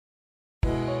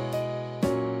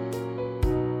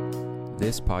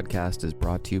This podcast is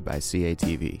brought to you by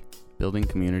CATV, building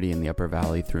community in the Upper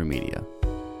Valley through media.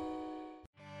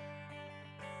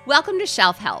 Welcome to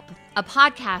Shelf Help, a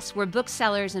podcast where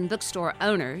booksellers and bookstore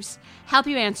owners help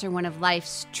you answer one of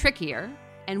life's trickier,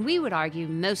 and we would argue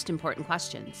most important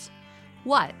questions.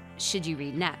 What should you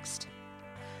read next?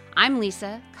 I'm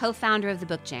Lisa, co-founder of The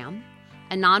Book Jam,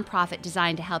 a nonprofit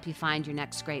designed to help you find your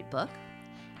next great book.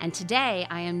 And today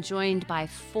I am joined by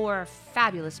four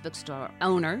fabulous bookstore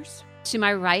owners. To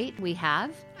my right, we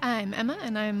have... I'm Emma,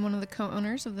 and I'm one of the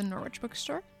co-owners of the Norwich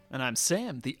Bookstore. And I'm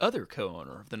Sam, the other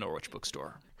co-owner of the Norwich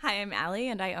Bookstore. Hi, I'm Allie,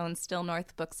 and I own Still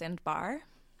North Books and Bar.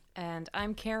 And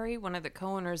I'm Carrie, one of the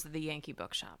co-owners of the Yankee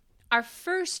Bookshop. Our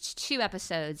first two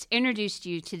episodes introduced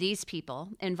you to these people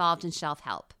involved in Shelf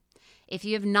Help. If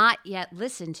you have not yet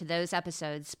listened to those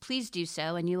episodes, please do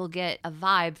so, and you will get a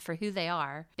vibe for who they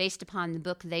are based upon the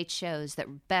book they chose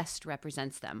that best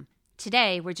represents them.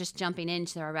 Today, we're just jumping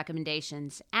into our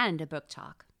recommendations and a book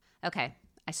talk. Okay,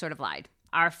 I sort of lied.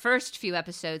 Our first few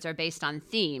episodes are based on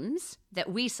themes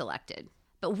that we selected,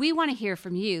 but we want to hear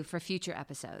from you for future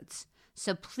episodes.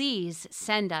 So please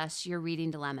send us your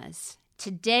reading dilemmas.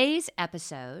 Today's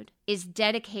episode is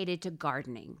dedicated to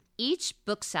gardening. Each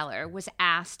bookseller was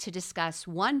asked to discuss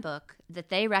one book that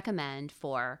they recommend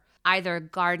for either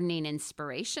gardening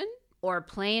inspiration or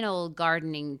plain old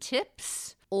gardening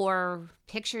tips or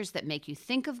pictures that make you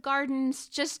think of gardens,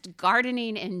 just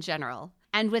gardening in general.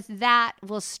 And with that,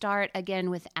 we'll start again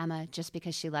with Emma, just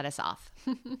because she let us off.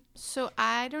 So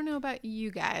I don't know about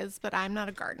you guys, but I'm not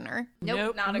a gardener.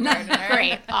 Nope. Not a gardener.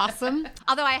 Great. Awesome.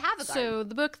 Although I have a garden. So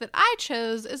the book that I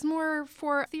chose is more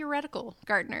for theoretical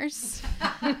gardeners,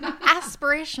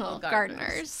 aspirational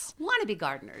gardeners. Wannabe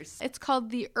gardeners. It's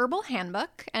called The Herbal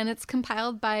Handbook, and it's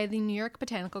compiled by the New York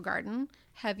Botanical Garden.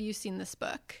 Have you seen this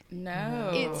book?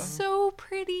 No. It's so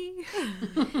pretty.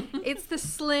 It's the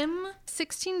slim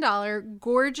 $16,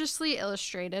 gorgeously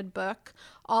illustrated book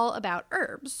all about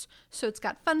herbs. So it's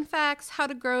got fun facts, how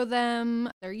to grow them,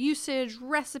 their usage,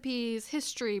 recipes,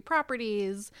 history,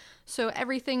 properties. So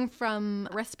everything from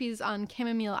recipes on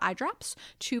chamomile eye drops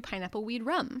to pineapple weed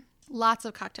rum. Lots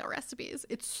of cocktail recipes.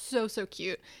 It's so, so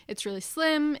cute. It's really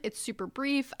slim. It's super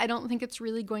brief. I don't think it's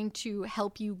really going to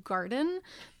help you garden,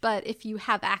 but if you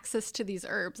have access to these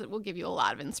herbs, it will give you a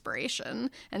lot of inspiration.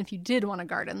 And if you did want to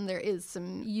garden, there is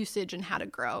some usage and how to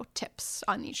grow tips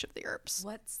on each of the herbs.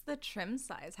 What's the trim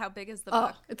size? How big is the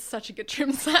book? It's such a good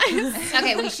trim size.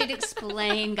 Okay, we should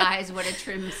explain, guys, what a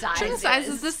trim size is. Trim size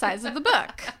is the size of the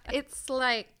book. It's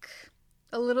like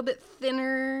a little bit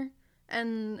thinner.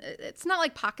 And it's not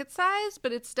like pocket size,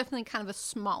 but it's definitely kind of a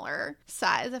smaller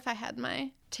size. If I had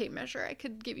my tape measure, I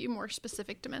could give you more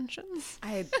specific dimensions.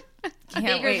 I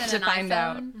can't wait to find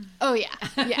out. Oh, yeah.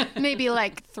 Yeah. Maybe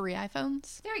like 3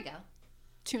 iPhones. There we go.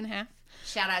 2.5.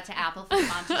 Shout out to Apple for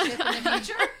sponsorship in the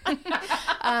future.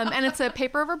 And it's a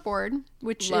paper over board,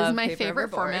 which Love is my paper favorite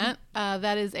over board. format.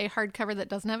 That is a hardcover that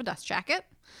doesn't have a dust jacket.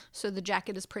 So the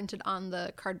jacket is printed on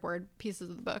the cardboard pieces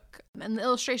of the book. And the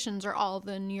illustrations are all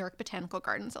the New York Botanical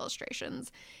Gardens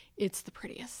illustrations. It's the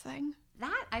prettiest thing.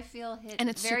 That, I feel, hit And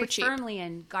it's very super cheap. firmly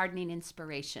in gardening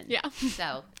inspiration. Yeah.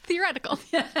 So, Theoretical.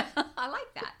 I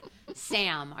like that.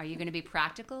 Sam, are you going to be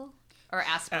practical or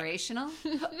aspirational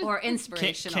or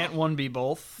inspirational? Can't one be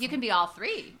both? You can be all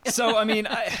three. So, I mean,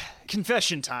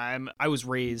 confession time. I was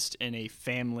raised in a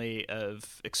family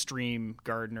of extreme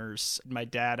gardeners. My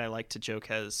dad, I like to joke,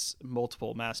 has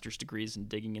multiple master's degrees in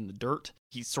digging in the dirt.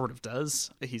 He sort of does.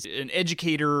 He's an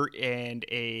educator and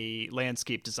a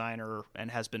landscape designer and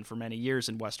has been for many years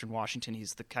in Western Washington.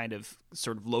 He's the kind of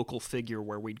sort of local figure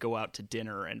where we'd go out to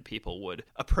dinner and people would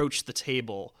approach the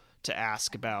table to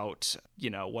ask about,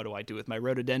 what do I do with my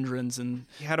rhododendrons and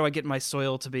how do I get my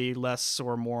soil to be less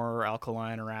or more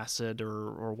alkaline or acid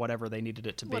or whatever they needed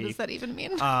it to be. What does that even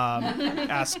mean?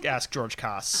 Ask George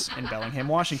Koss in Bellingham,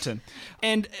 Washington.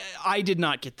 And I did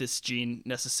not get this gene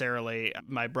necessarily.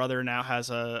 My brother now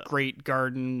has a great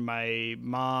garden. My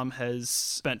mom has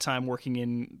spent time working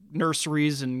in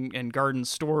nurseries and garden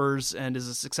stores and is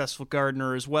a successful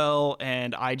gardener as well.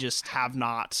 And I just have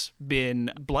not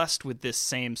been blessed with this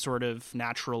same sort of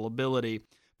natural ability.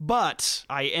 But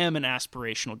I am an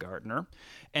aspirational gardener,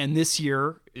 and this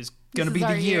year is going to be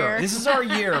the year. This is our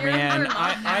year, man.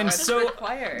 I'm so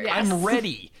required. I'm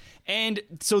ready. And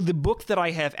so the book that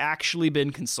I have actually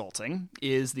been consulting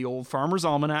is the Old Farmer's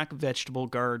Almanac Vegetable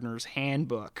Gardener's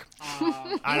Handbook.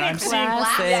 And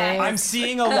I'm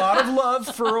seeing a lot of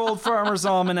love for Old Farmer's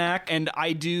Almanac, and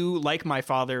I do, like my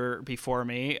father before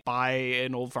me, buy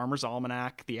an Old Farmer's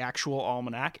Almanac, the actual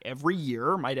almanac, every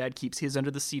year. My dad keeps his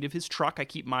under the seat of his truck. I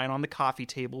keep mine on the coffee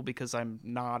table because I'm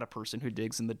not a person who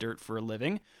digs in the dirt for a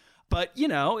living. But, you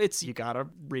know, you gotta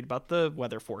read about the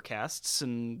weather forecasts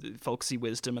and folksy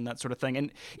wisdom and that sort of thing.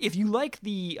 And if you like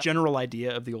the general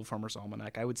idea of the Old Farmer's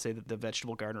Almanac, I would say that the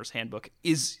Vegetable Gardener's Handbook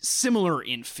is similar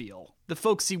in feel. The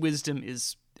folksy wisdom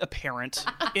is apparent,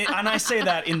 and I say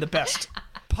that in the best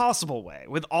possible way,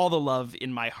 with all the love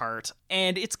in my heart.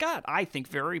 And it's got, I think,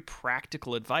 very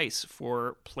practical advice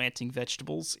for planting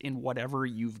vegetables in whatever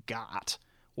you've got.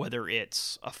 Whether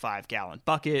it's a 5-gallon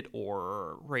bucket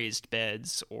or raised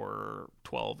beds or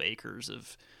 12 acres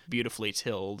of beautifully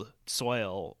tilled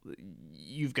soil,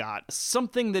 you've got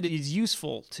something that is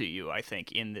useful to you, I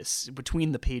think, in this,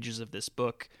 between the pages of this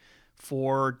book,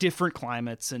 for different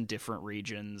climates and different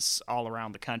regions all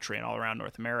around the country and all around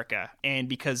North America. And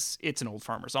because it's an Old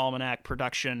Farmer's Almanac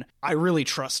production, I really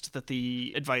trust that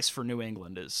the advice for New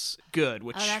England is good.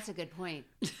 Which, oh, that's a good point.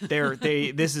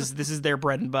 this is their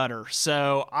bread and butter.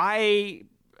 So I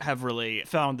have really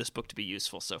found this book to be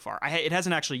useful so far. It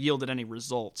hasn't actually yielded any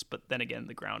results, but then again,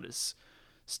 the ground is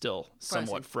still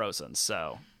somewhat frozen.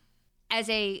 So, as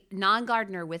a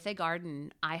non-gardener with a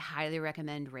garden, I highly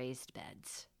recommend raised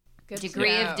beds. Good Degree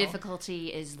to know. of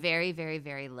difficulty is very, very,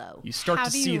 very low. you start How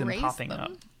to do you see them raise popping them?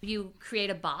 up. You create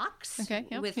a box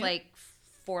with like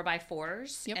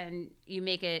 4x4s, Yep. and you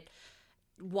make it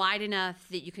wide enough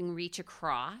that you can reach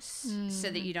across so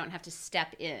that you don't have to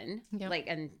step in Yep.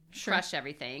 and crush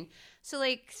everything. So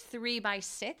like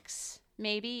 3x6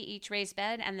 maybe each raised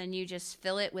bed, and then you just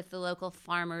fill it with the local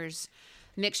farmer's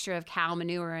mixture of cow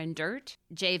manure and dirt.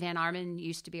 Jay Van Armen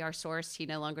used to be our source. He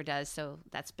no longer does, so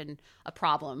that's been a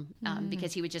problem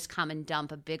because he would just come and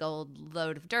dump a big old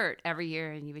load of dirt every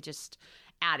year, and you would just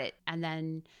add it. And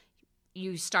then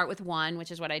you start with 1, which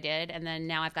is what I did, and then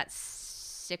now I've got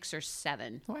 6 or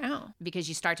 7 Wow. because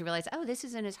you start to realize, oh, this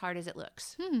isn't as hard as it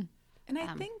looks. And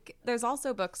I think there's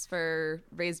also books for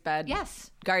raised bed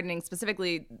Yes. gardening,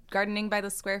 specifically gardening by the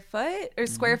square foot or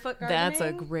square foot gardening. That's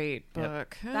a great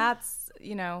book. That's,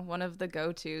 one of the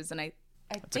go-tos. And I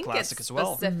think classic it's as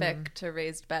well. specific to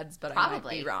raised beds, but I might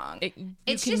Probably. be wrong.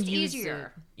 It's just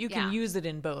easier. You Yeah. can use it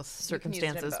in both use it in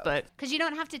circumstances, both. but Because you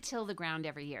don't have to till the ground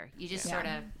every year. You just sort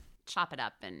of chop it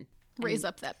up and Raise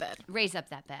up that bed. raise up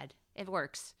that bed. It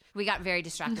works. We got very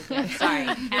distracted there. Sorry.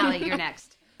 Allie, you're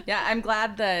next. Yeah, I'm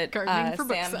glad that Gardening for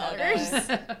Sam booksellers.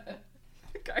 had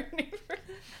gardening for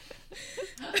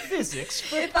Physics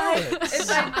for if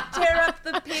I tear up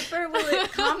the paper, will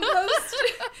it compost?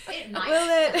 It might.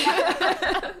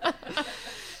 Will it?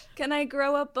 Can I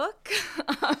grow a book?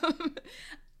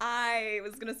 I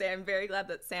was going to say I'm very glad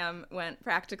that Sam went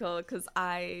practical because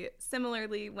I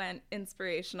similarly went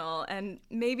inspirational and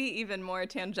maybe even more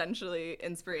tangentially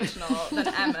inspirational than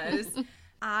Emma's.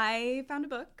 I found a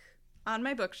book on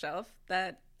my bookshelf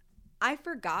that I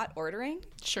forgot ordering.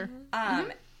 Sure.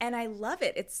 And I love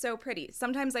it. It's so pretty.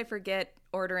 Sometimes I forget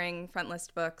ordering front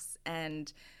list books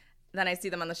and then I see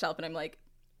them on the shelf and I'm like,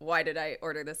 why did I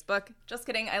order this book? Just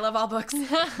kidding. I love all books.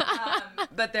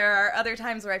 But there are other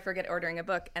times where I forget ordering a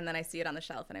book and then I see it on the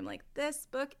shelf and I'm like, this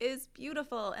book is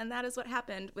beautiful. And that is what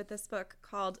happened with this book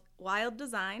called Wild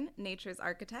Design, Nature's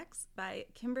Architects by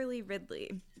Kimberly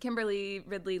Ridley. Kimberly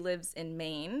Ridley lives in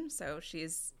Maine, so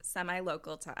she's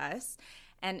semi-local to us.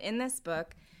 And in this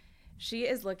book, she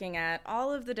is looking at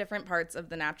all of the different parts of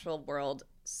the natural world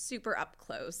super up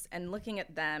close and looking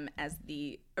at them as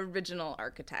the original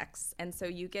architects. And so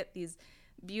you get these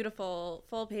beautiful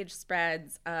full-page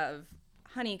spreads of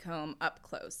honeycomb up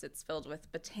close. It's filled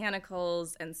with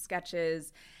botanicals and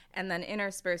sketches, and then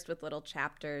interspersed with little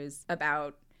chapters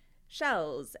about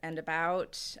shells and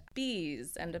about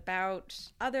bees and about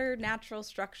other natural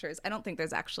structures. I don't think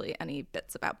there's actually any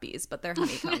bits about bees, but their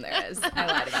honeycomb there is. I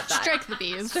lied about that. Strike the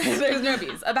bees. There's no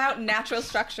bees. About natural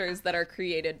structures that are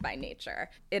created by nature.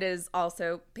 It is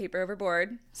also paper over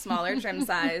board, smaller trim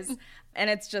size, and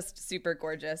it's just super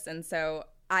gorgeous. And so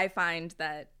I find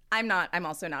that I'm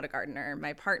also not a gardener.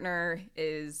 My partner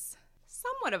is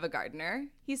somewhat of a gardener.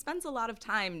 He spends a lot of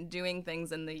time doing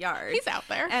things in the yard. He's out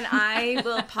there. And I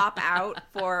will pop out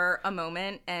for a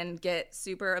moment and get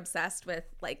super obsessed with,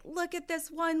 like, look at this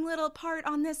one little part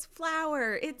on this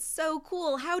flower. It's so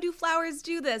cool. How do flowers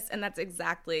do this? And that's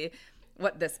exactly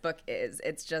what this book is.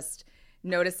 It's just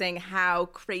noticing how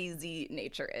crazy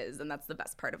nature is. And that's the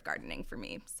best part of gardening for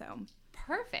me. So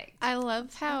Perfect. I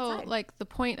love how, like, the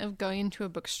point of going into a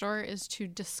bookstore is to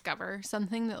discover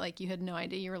something that, like, you had no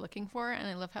idea you were looking for. And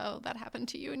I love how that happened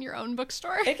to you in your own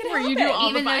bookstore. It can where you happen. do all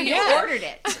Even the though buying. you ordered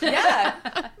it.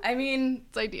 yeah, I mean,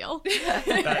 It's ideal.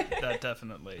 that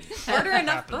definitely order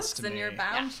enough happens books to and me. you're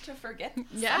bound to forget some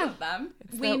Yeah. of them.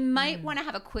 We might want to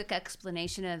have a quick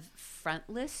explanation of front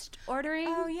list ordering.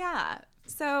 Oh, yeah.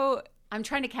 So I'm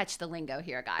trying to catch the lingo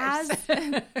here, guys.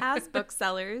 As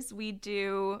booksellers, we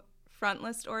do front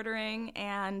list ordering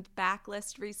and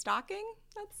backlist restocking.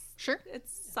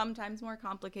 It's sometimes more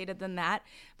complicated than that.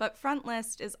 But front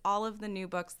list is all of the new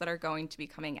books that are going to be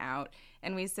coming out.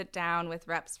 And we sit down with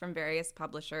reps from various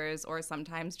publishers or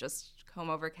sometimes just comb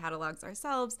over catalogs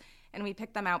ourselves. And we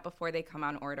pick them out before they come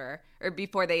on order or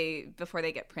before they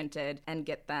get printed and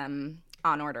get them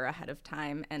on order ahead of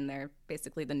time. And they're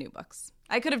basically the new books.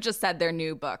 I could have just said they're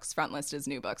new books. Front list is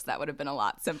new books. That would have been a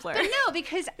lot simpler. But no,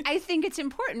 because I think it's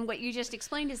important. What you just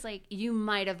explained is like, you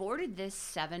might have ordered this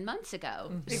 7 months ago.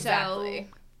 Exactly.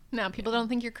 So Now people don't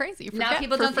think you're crazy. now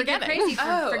people don't think you're crazy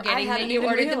for forgetting that you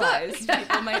ordered the book.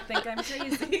 People might think I'm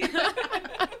crazy.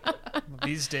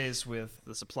 These days, with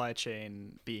the supply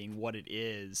chain being what it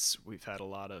is, we've had a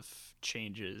lot of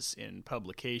changes in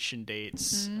publication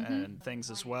dates and things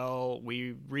as well.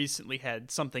 We recently had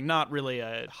something, not really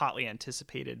a hotly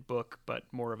anticipated book, but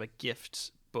more of a gift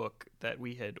book that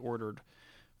we had ordered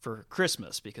for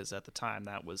Christmas, because at the time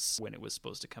that was when it was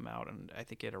supposed to come out, and I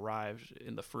think it arrived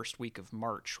in the first week of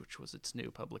March, which was its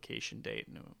new publication date.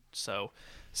 So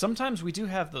sometimes we do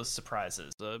have those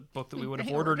surprises. A book that we would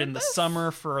have ordered in the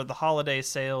summer for the holiday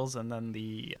sales, and then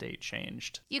the date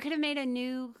changed. You could have made a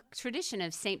new tradition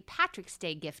of St. Patrick's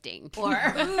Day gifting, or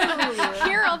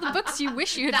Here are all the books you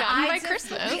wish you had gotten by Ides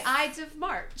Christmas. the Ides of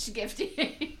March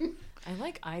gifting. I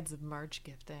like Ides of March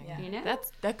gifting. Yeah. You know?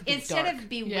 That could be Instead dark. of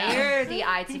beware the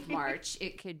Ides of March,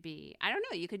 it could be, I don't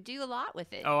know, you could do a lot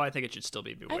with it. Oh, I think it should still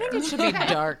be I Beware. think it should be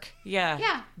dark. Yeah.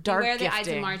 Yeah, Dark beware the gifting. Ides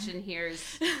of March, and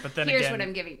here's But then here's again, what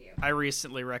I'm giving you. I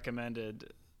recently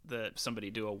recommended that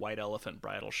somebody do a white elephant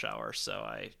bridal shower, so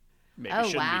I maybe Oh,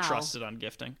 shouldn't wow. be trusted on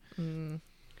gifting.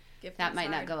 That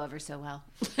might not go over so well.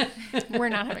 We're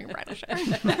not having a bridal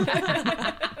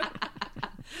shower.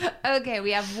 Okay,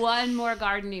 we have one more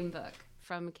gardening book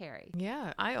from Carrie.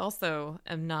 Yeah, I also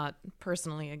am not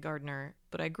personally a gardener,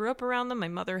 but I grew up around them. My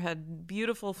mother had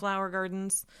beautiful flower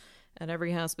gardens at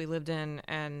every house we lived in,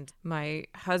 and my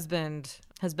husband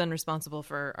has been responsible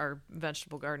for our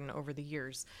vegetable garden over the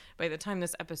years. By the time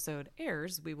this episode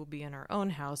airs, we will be in our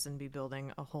own house and be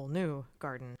building a whole new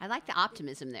garden. I like the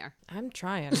optimism there. I'm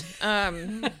trying.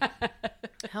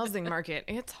 Housing market,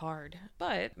 it's hard.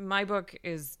 But my book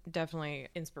is definitely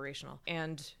inspirational.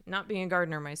 And not being a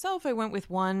gardener myself, I went with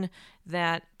one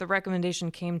that the recommendation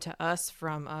came to us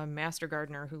from a master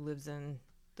gardener who lives in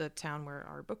the town where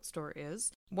our bookstore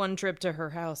is. One trip to her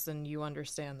house and you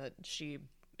understand that she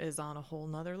is on a whole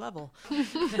nother level.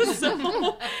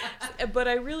 But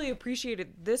I really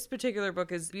appreciated this particular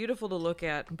book. Is beautiful to look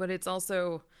at, but it's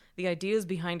also, the ideas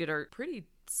behind it are pretty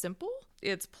simple.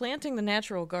 It's Planting the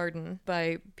Natural Garden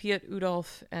by Piet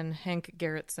Oudolf and Henk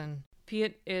Gerritsen.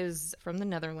 Piet is from the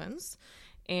Netherlands,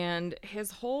 and his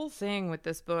whole thing with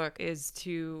this book is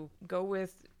to go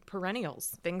with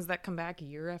perennials, things that come back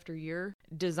year after year,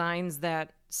 designs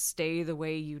that stay the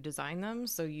way you design them,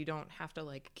 so you don't have to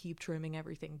like keep trimming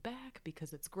everything back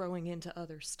because it's growing into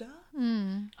other stuff.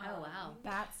 Oh, wow.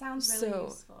 That sounds really So,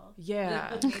 useful.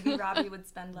 yeah. Maybe Robbie would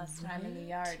spend less time in the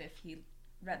yard if he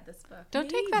read this book. Don't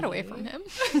take that away from him.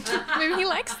 Maybe he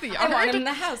likes the I want yard. him in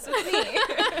the house with me.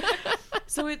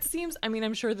 So it seems, I mean,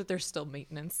 I'm sure that there's still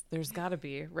maintenance. There's got to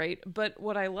be, right? But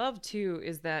what I love too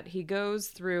is that he goes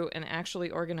through and actually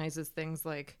organizes things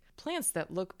like plants that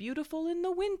look beautiful in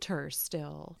the winter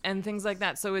still and things like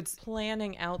that. So it's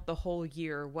planning out the whole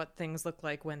year what things look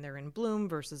like when they're in bloom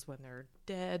versus when they're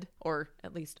dead, or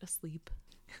at least asleep.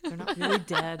 They're not really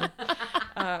dead.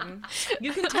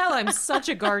 You can tell I'm such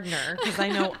a gardener because I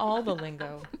know all the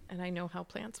lingo and I know how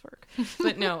plants work.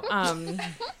 But no,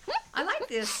 I like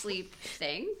the sleep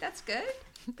thing. That's good.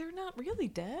 they're not really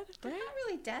dead, They're right? not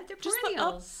really dead. They're Just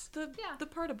perennials. the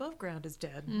part above ground is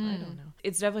dead. I don't know.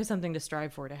 It's definitely something to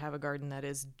strive for, to have a garden that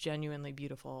is genuinely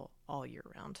beautiful all year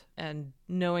round. And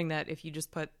knowing that if you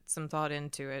just put some thought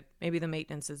into it, maybe the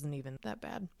maintenance isn't even that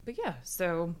bad. But yeah,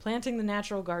 so Planting the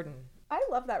Natural Garden. I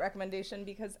love that recommendation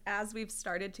because as we've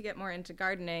started to get more into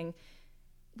gardening,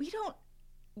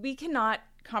 we cannot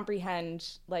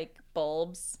comprehend like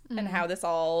bulbs and how this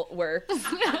all works.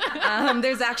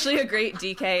 There's actually a great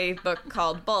DK book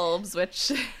called Bulbs,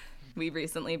 which we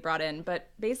recently brought in. But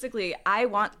basically, I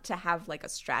want to have like a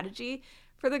strategy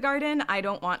for the garden. I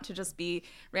don't want to just be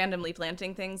randomly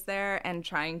planting things there and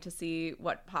trying to see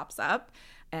what pops up.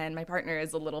 And my partner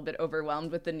is a little bit overwhelmed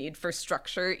with the need for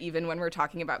structure, even when we're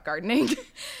talking about gardening.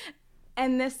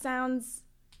 And this sounds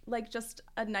like just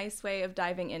a nice way of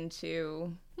diving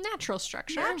into Natural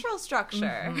structure. natural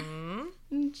structure.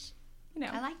 And,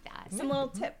 I like that. some little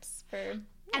tips for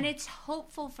And it's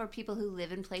hopeful for people who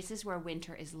live in places where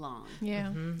winter is long.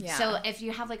 Yeah. Yeah. So if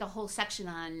you have like a whole section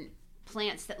on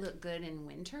plants that look good in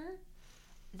winter,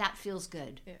 that feels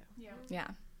good yeah.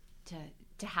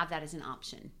 to have that as an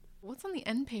option. What's on the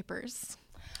end papers?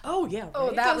 Oh, yeah. Oh,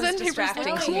 right? that Those was end papers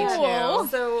distracting look to me cool. too.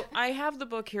 So I have the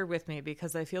book here with me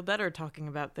because I feel better talking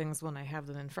about things when I have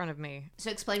them in front of me.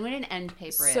 So explain what an end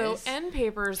paper So is. end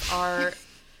papers are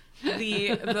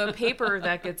the paper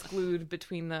that gets glued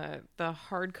between the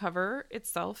hardcover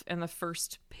itself and the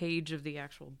first page of the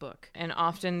actual book. And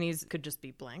often these could just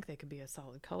be blank. They could be a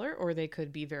solid color or they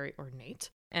could be very ornate.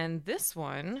 And this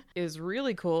one is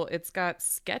really cool. It's got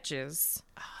sketches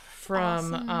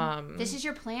from This is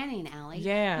your planning, Allie.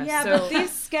 yeah. Yeah, so but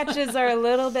these sketches are a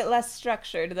little bit less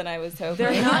structured than I was hoping.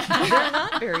 they're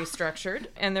not very structured,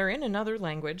 and they're in another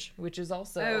language, which is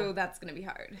also Oh, that's going to be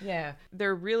hard. yeah.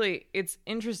 It's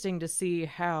interesting to see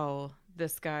how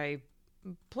this guy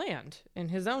planned in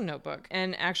his own notebook.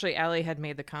 And actually, Allie had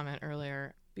made the comment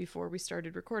earlier before we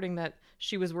started recording that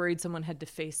she was worried someone had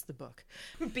defaced the book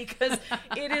because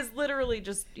it is literally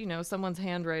just, someone's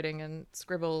handwriting and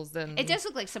scribbles and It does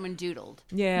look like someone doodled.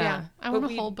 Yeah. I want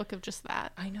a whole book of just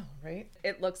that. I know, right?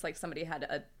 It looks like somebody had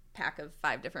a pack of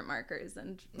 5 different markers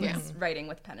and was writing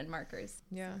with pen and markers.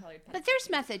 Yeah. But there's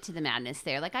method to the madness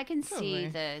there. Like I can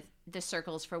see Totally. the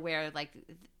circles for where like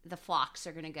the flocks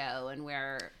are going to go and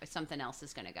where something else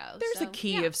is going to go. There's So, a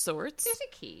key yeah, of sorts. There's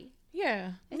a key.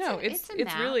 Yeah. It's a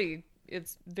map. really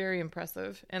it's very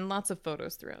impressive and lots of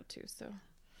photos throughout too. So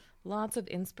lots of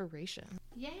inspiration.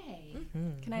 Yay.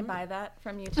 Can I buy that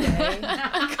from you today?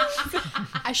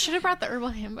 I should have brought the herbal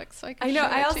handbook so I could I know. show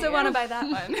I it to also you. want to buy that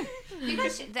one. You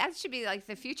guys that should be like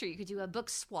the future. You could do a book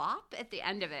swap at the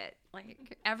end of it.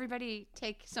 Like everybody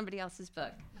take somebody else's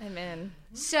book. I'm in.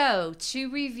 So, to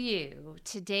review,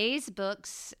 today's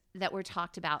books that were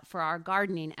talked about for our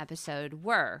gardening episode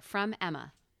were from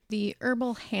Emma. The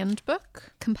Herbal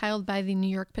Handbook, compiled by the New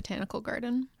York Botanical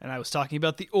Garden. And I was talking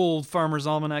about the Old Farmer's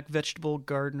Almanac Vegetable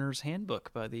Gardener's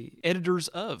Handbook by the editors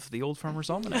of the Old Farmer's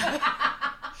Almanac.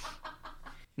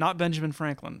 Not Benjamin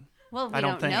Franklin. Well, we I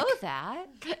don't know think. that.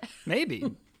 Maybe.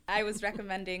 I was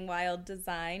recommending Wild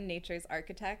Design, Nature's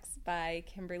Architects by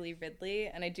Kimberly Ridley.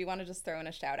 And I do want to just throw in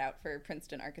a shout out for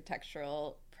Princeton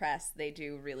Architectural Press. They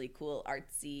do really cool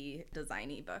artsy,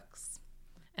 designy books.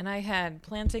 And I had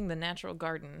Planting the Natural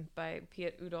Garden by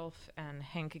Piet Udolf and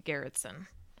Henk Gerritsen.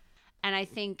 And I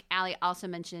think Allie also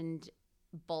mentioned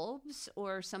bulbs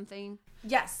or something.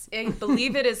 Yes, I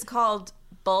believe it is called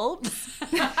Bulbs.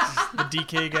 The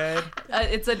DK Guide.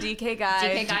 It's a DK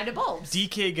guide. DK Guide to Bulbs.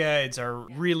 DK Guides are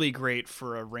really great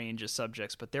for a range of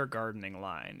subjects, but their gardening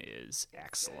line is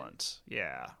excellent.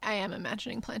 Yeah. I am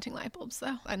imagining planting light bulbs,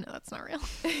 though. I know that's not real,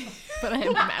 but I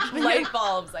am imagining Light it.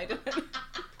 bulbs. I didn't.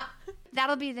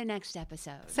 That'll be the next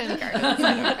episode. Same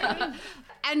garden.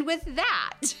 And with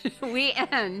that, we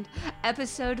end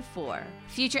episode 4.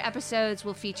 Future episodes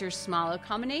will feature smaller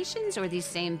combinations or these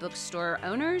same bookstore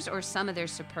owners or some of their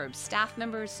superb staff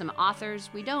members, some authors.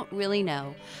 We don't really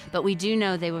know, but we do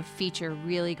know they will feature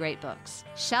really great books.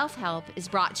 Shelf Help is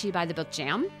brought to you by the Book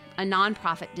Jam, a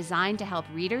nonprofit designed to help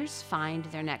readers find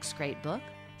their next great book,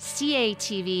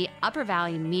 CATV Upper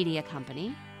Valley Media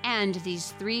Company, and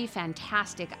these 3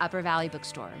 fantastic Upper Valley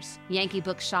bookstores, Yankee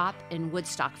Bookshop in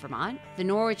Woodstock, Vermont, the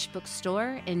Norwich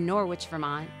Bookstore in Norwich,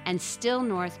 Vermont, and Still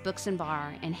North Books and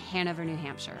Bar in Hanover, New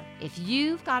Hampshire. If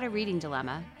you've got a reading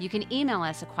dilemma, you can email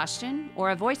us a question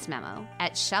or a voice memo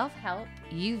at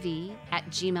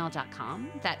shelfhelpuv@gmail.com.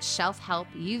 That's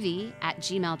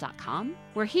shelfhelpuv@gmail.com.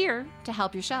 We're here to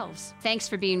help your shelves. Thanks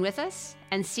for being with us,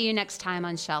 and see you next time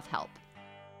on Shelf Help.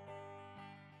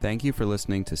 Thank you for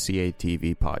listening to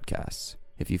CATV Podcasts.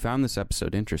 If you found this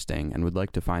episode interesting and would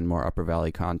like to find more Upper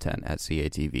Valley content at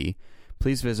CATV,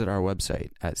 please visit our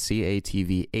website at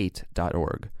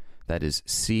catv8.org. That is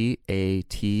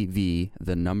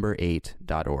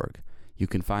CATV8.org. You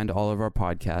can find all of our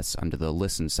podcasts under the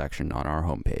Listen section on our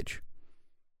homepage.